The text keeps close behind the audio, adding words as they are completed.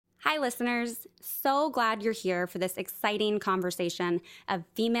Hi, listeners. So glad you're here for this exciting conversation of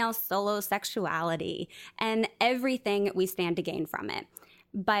female solo sexuality and everything we stand to gain from it.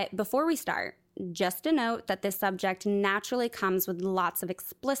 But before we start, just a note that this subject naturally comes with lots of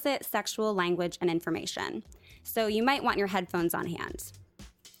explicit sexual language and information. So you might want your headphones on hand.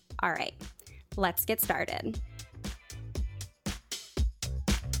 All right, let's get started.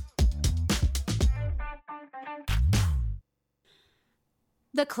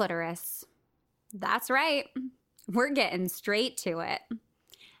 The clitoris. That's right. We're getting straight to it.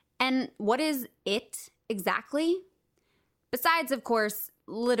 And what is it exactly? Besides, of course,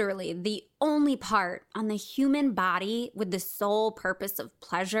 literally the only part on the human body with the sole purpose of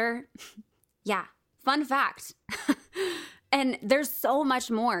pleasure. Yeah, fun fact. And there's so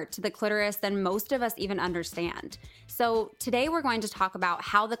much more to the clitoris than most of us even understand. So today we're going to talk about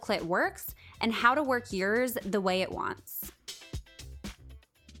how the clit works and how to work yours the way it wants.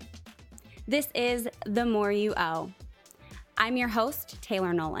 This is The More You Owe. I'm your host,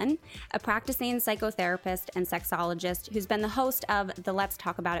 Taylor Nolan, a practicing psychotherapist and sexologist who's been the host of the Let's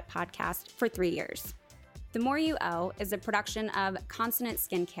Talk About It podcast for 3 years. The More You Owe is a production of Consonant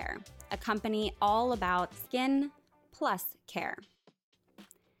Skincare, a company all about skin plus care.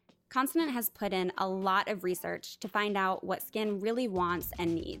 Consonant has put in a lot of research to find out what skin really wants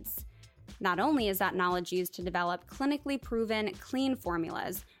and needs. Not only is that knowledge used to develop clinically proven clean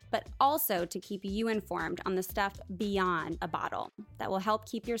formulas, but also to keep you informed on the stuff beyond a bottle that will help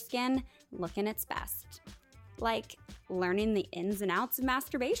keep your skin looking its best. Like learning the ins and outs of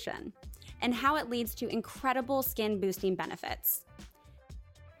masturbation and how it leads to incredible skin boosting benefits.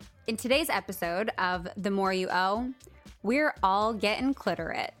 In today's episode of The More You Owe, we're all getting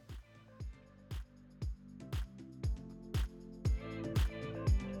Cliterate.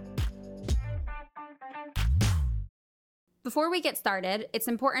 Before we get started, it's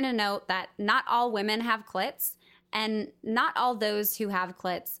important to note that not all women have clits, and not all those who have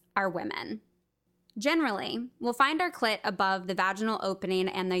clits are women. Generally, we'll find our clit above the vaginal opening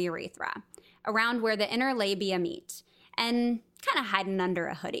and the urethra, around where the inner labia meet, and kind of hiding under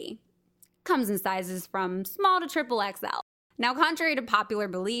a hoodie. Comes in sizes from small to triple XL. Now, contrary to popular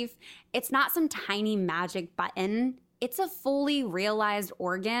belief, it's not some tiny magic button. It's a fully realized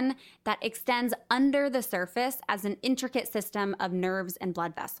organ that extends under the surface as an intricate system of nerves and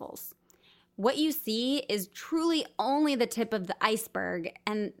blood vessels. What you see is truly only the tip of the iceberg,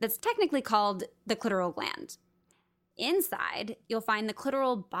 and that's technically called the clitoral gland. Inside, you'll find the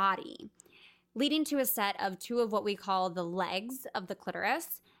clitoral body, leading to a set of two of what we call the legs of the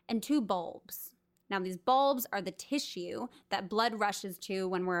clitoris and two bulbs. Now, these bulbs are the tissue that blood rushes to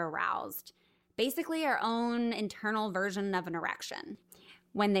when we're aroused. Basically our own internal version of an erection.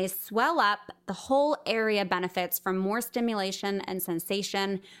 When they swell up, the whole area benefits from more stimulation and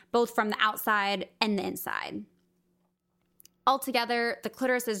sensation, both from the outside and the inside. Altogether, the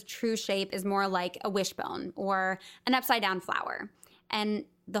clitoris's true shape is more like a wishbone or an upside-down flower. And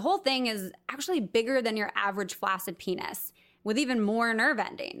the whole thing is actually bigger than your average flaccid penis, with even more nerve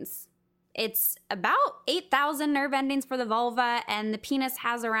endings. It's about 8,000 nerve endings for the vulva, and the penis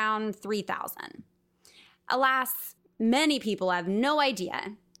has around 3,000. Alas, many people have no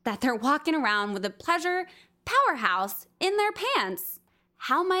idea that they're walking around with a pleasure powerhouse in their pants.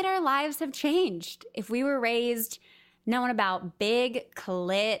 How might our lives have changed if we were raised knowing about big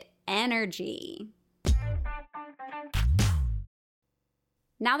clit energy?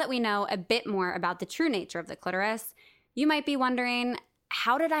 Now that we know a bit more about the true nature of the clitoris, you might be wondering,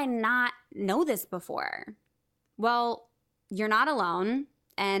 how did I not know this before? Well, you're not alone,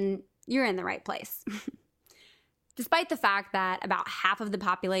 and you're in the right place. Despite the fact that about half of the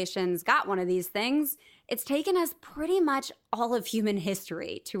population's got one of these things, it's taken us pretty much all of human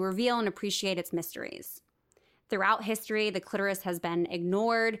history to reveal and appreciate its mysteries. Throughout history, the clitoris has been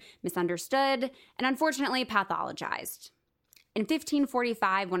ignored, misunderstood, and unfortunately pathologized. In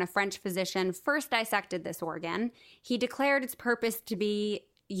 1545, when a French physician first dissected this organ, he declared its purpose to be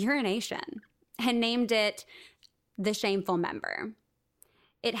urination and named it the shameful member.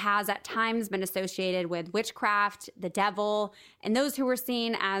 It has at times been associated with witchcraft, the devil, and those who were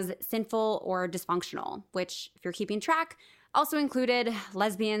seen as sinful or dysfunctional, which, if you're keeping track, also included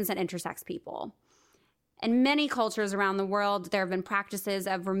lesbians and intersex people. In many cultures around the world, there have been practices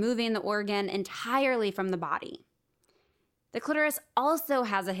of removing the organ entirely from the body. The clitoris also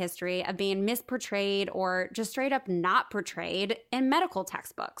has a history of being misportrayed or just straight up not portrayed in medical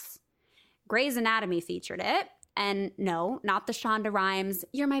textbooks. Grey's Anatomy featured it, and no, not the Shonda Rhimes,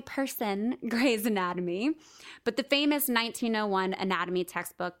 "You're my person" Grey's Anatomy, but the famous 1901 anatomy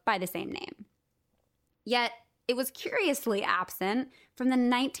textbook by the same name. Yet, it was curiously absent from the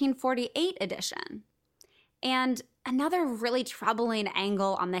 1948 edition. And another really troubling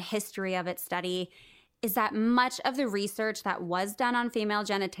angle on the history of its study is that much of the research that was done on female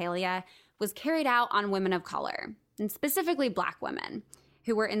genitalia was carried out on women of color, and specifically Black women,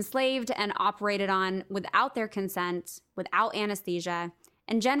 who were enslaved and operated on without their consent, without anesthesia,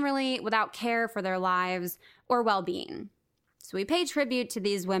 and generally without care for their lives or well-being. So we pay tribute to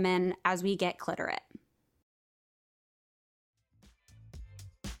these women as we get Cliterate.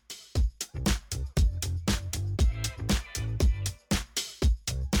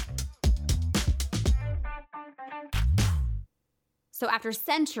 So after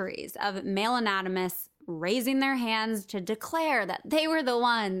centuries of male anatomists raising their hands to declare that they were the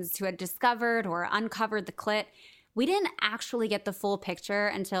ones who had discovered or uncovered the clit, we didn't actually get the full picture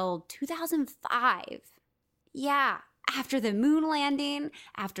until 2005. Yeah, after the moon landing,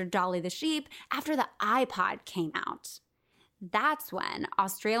 after Dolly the sheep, after the iPod came out. That's when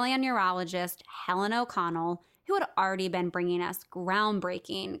Australian urologist Helen O'Connell, who had already been bringing us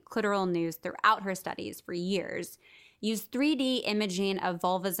groundbreaking clitoral news throughout her studies for years, used 3D imaging of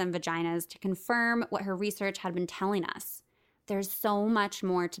vulvas and vaginas to confirm what her research had been telling us. There's so much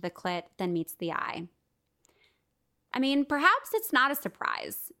more to the clit than meets the eye. I mean, perhaps it's not a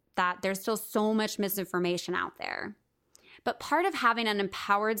surprise that there's still so much misinformation out there. But part of having an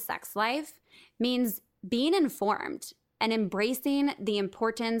empowered sex life means being informed and embracing the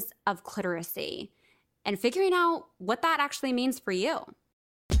importance of clitoracy and figuring out what that actually means for you.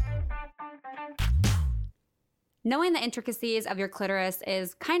 Knowing the intricacies of your clitoris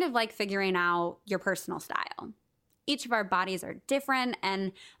is kind of like figuring out your personal style. Each of our bodies are different,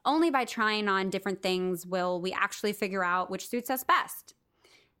 and only by trying on different things will we actually figure out which suits us best.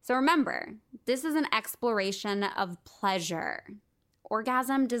 So remember, this is an exploration of pleasure.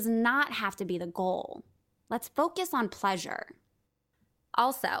 Orgasm does not have to be the goal. Let's focus on pleasure.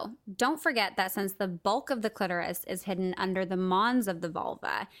 Also, don't forget that since the bulk of the clitoris is hidden under the mons of the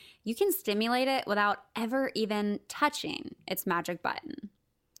vulva, you can stimulate it without ever even touching its magic button.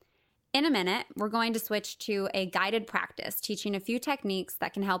 In a minute, we're going to switch to a guided practice teaching a few techniques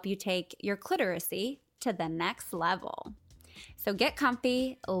that can help you take your clitoracy to the next level. So get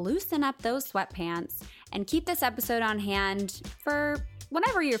comfy, loosen up those sweatpants, and keep this episode on hand for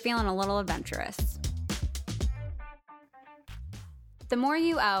whenever you're feeling a little adventurous. The More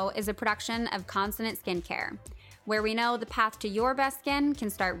You Owe is a production of Consonant Skincare, where we know the path to your best skin can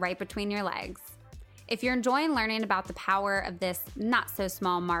start right between your legs. If you're enjoying learning about the power of this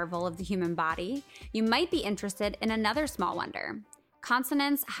not-so-small marvel of the human body, you might be interested in another small wonder,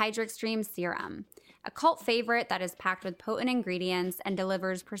 Consonant's Hydrextreme Serum, a cult favorite that is packed with potent ingredients and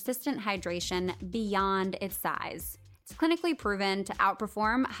delivers persistent hydration beyond its size. It's clinically proven to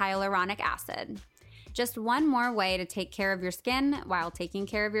outperform hyaluronic acid. Just one more way to take care of your skin while taking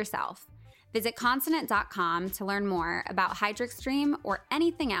care of yourself. Visit consonant.com to learn more about Hydrextreme or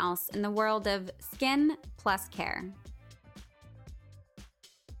anything else in the world of skin plus care.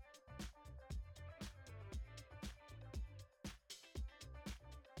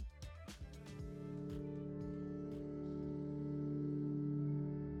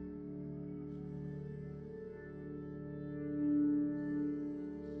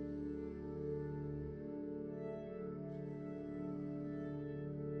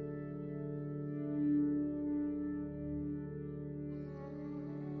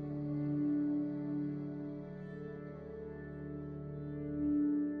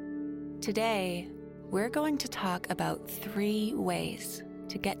 Today, we're going to talk about 3 ways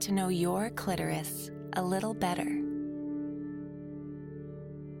to get to know your clitoris a little better.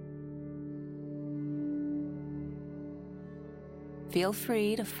 Feel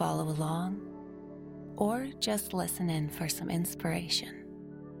free to follow along or just listen in for some inspiration.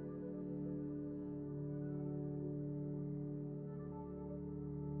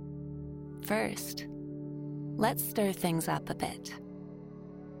 First, let's stir things up a bit.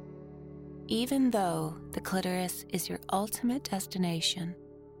 Even though the clitoris is your ultimate destination,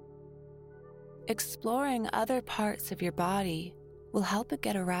 exploring other parts of your body will help it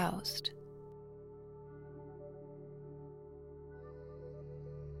get aroused.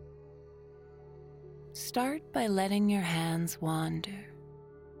 Start by letting your hands wander.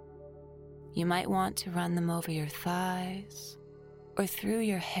 You might want to run them over your thighs or through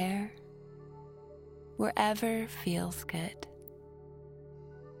your hair, wherever feels good.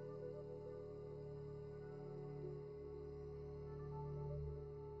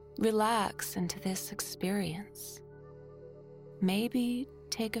 Relax into this experience. Maybe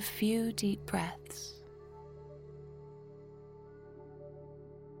take a few deep breaths.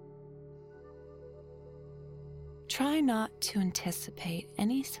 try not to anticipate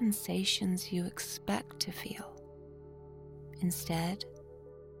any sensations you expect to feel. Instead,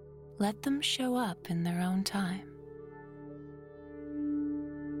 let them show up in their own time.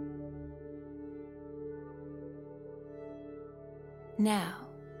 Now,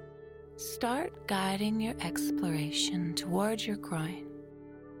 start guiding your exploration towards your groin.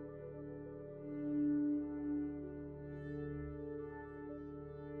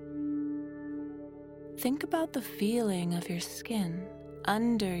 Think about the feeling of your skin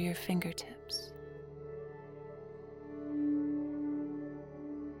under your fingertips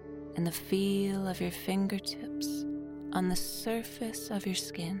and the feel of your fingertips on the surface of your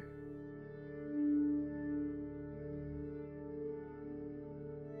skin.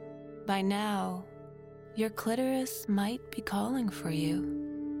 By now, your clitoris might be calling for you.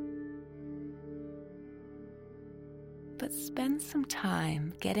 But spend some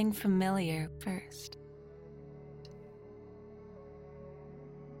time getting familiar first.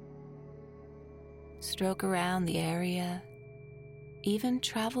 Stroke around the area, even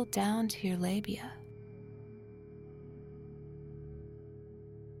travel down to your labia.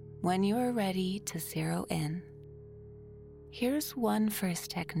 When you are ready to zero in, here's one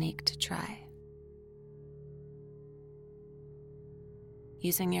first technique to try.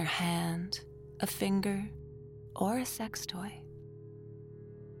 Using your hand, a finger, or a sex toy.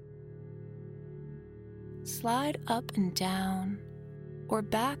 Slide up and down or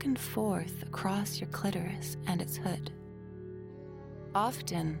back and forth across your clitoris and its hood.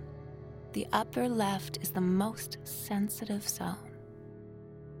 Often, the upper left is the most sensitive zone.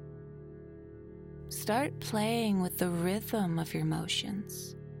 Start playing with the rhythm of your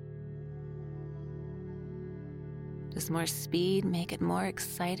motions. Does more speed make it more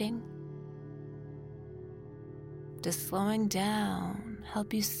exciting? Does slowing down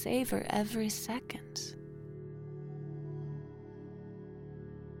help you savor every second?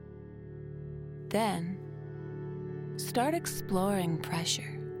 Then, start exploring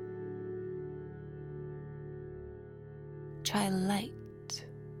pressure. Try light,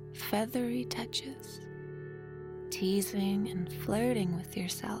 feathery touches, teasing and flirting with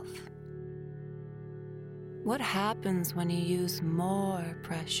yourself. What happens when you use more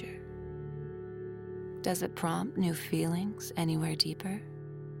pressure? Does it prompt new feelings anywhere deeper?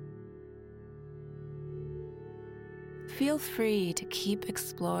 Feel free to keep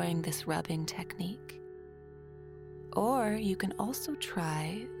exploring this rubbing technique. Or you can also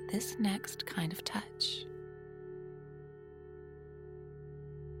try this next kind of touch.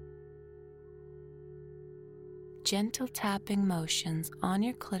 Gentle tapping motions on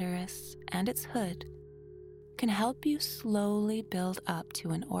your clitoris and its hood can help you slowly build up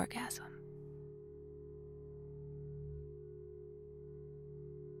to an orgasm.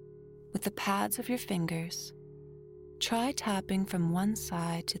 With the pads of your fingers, try tapping from one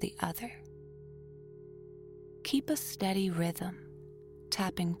side to the other. Keep a steady rhythm,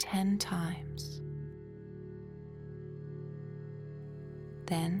 tapping 10 times.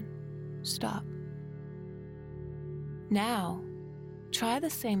 Then stop. Now, try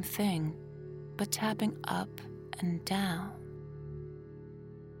the same thing, but tapping up and down.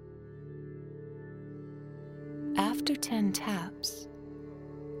 After 10 taps,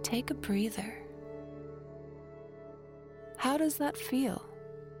 take a breather. How does that feel?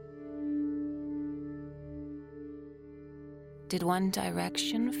 Did one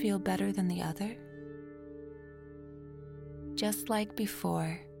direction feel better than the other? Just like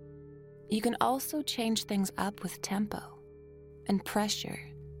before, you can also change things up with tempo and pressure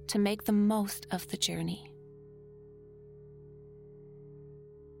to make the most of the journey.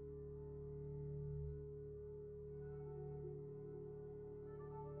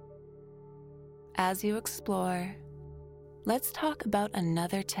 As you explore, let's talk about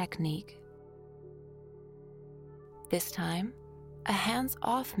another technique. This time, a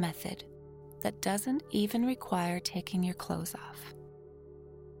hands-off method that doesn't even require taking your clothes off.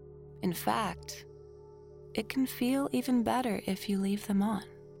 In fact, it can feel even better if you leave them on.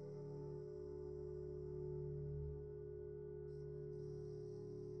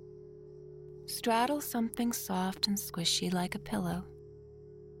 Straddle something soft and squishy like a pillow,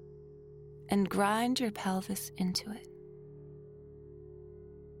 and grind your pelvis into it.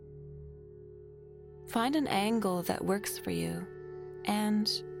 Find an angle that works for you, and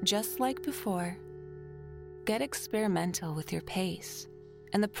just like before, get experimental with your pace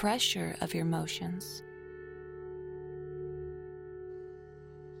and the pressure of your motions.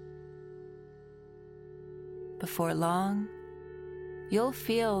 Before long, you'll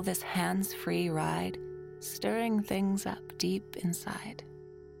feel this hands-free ride stirring things up deep inside.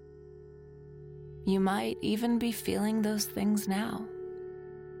 You might even be feeling those things now.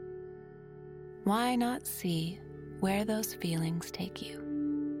 Why not see where those feelings take you?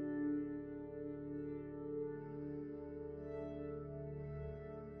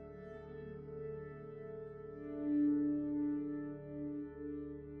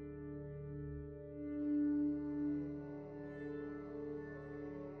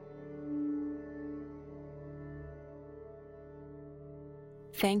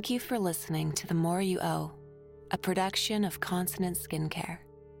 Thank you for listening to The More You Owe, a production of Consonant Skincare.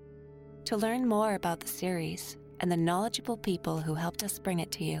 To learn more about the series and the knowledgeable people who helped us bring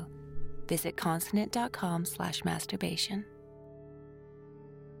it to you, visit consonant.com/masturbation.